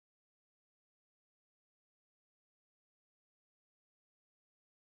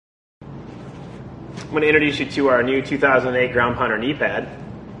I'm going to introduce you to our new 2008 ground pounder knee pad.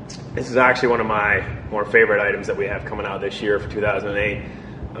 This is actually one of my more favorite items that we have coming out this year for 2008.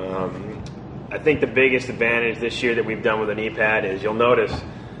 I think the biggest advantage this year that we've done with the knee pad is you'll notice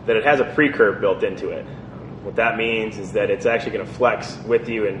that it has a pre-curve built into it. What that means is that it's actually going to flex with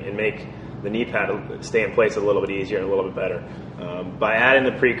you and make the knee pad stay in place a little bit easier and a little bit better. By adding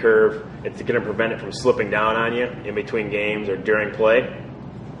the pre-curve, it's going to prevent it from slipping down on you in between games or during play.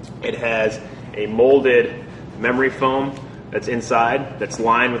 It has a molded memory foam that's inside, that's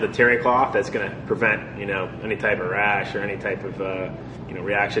lined with a terry cloth that's going to prevent any type of rash or any type of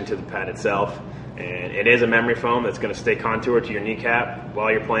reaction to the pad itself. And it is a memory foam that's going to stay contoured to your kneecap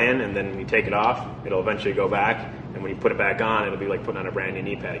while you're playing, and then when you take it off, it'll eventually go back, and when you put it back on, it'll be like putting on a brand new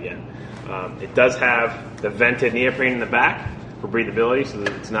knee pad again. It does have the vented neoprene in the back for breathability, so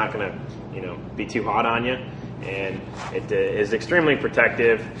that it's not going to be too hot on you. And it is extremely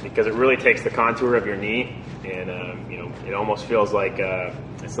protective because it really takes the contour of your knee, and it almost feels like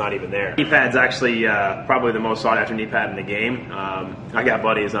it's not even there. Knee pad's actually probably the most sought after knee pad in the game. I got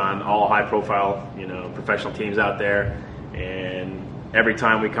buddies on all high-profile professional teams out there, and every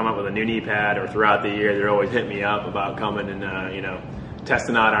time we come up with a new knee pad or throughout the year, they're always hitting me up about coming and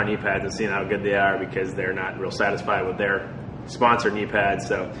testing out our knee pads and seeing how good they are, because they're not real satisfied with their sponsored knee pads.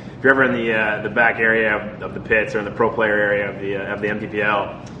 So if you're ever in the back area of the pits or in the pro player area of the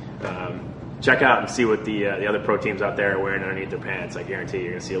MTPL, check out and see what the other pro teams out there are wearing underneath their pants. I guarantee you're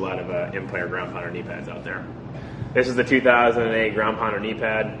going to see a lot of in-player ground pounder knee pads out there. This is the 2008 ground pounder knee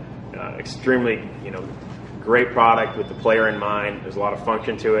pad. Extremely great product with the player in mind. There's a lot of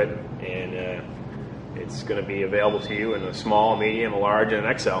function to it, and it's going to be available to you in a small, medium, a large, and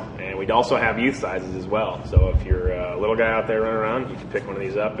an XL. And we'd also have youth sizes as well. So if you're a little guy out there running around, you can pick one of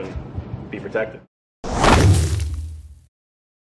these up and be protected.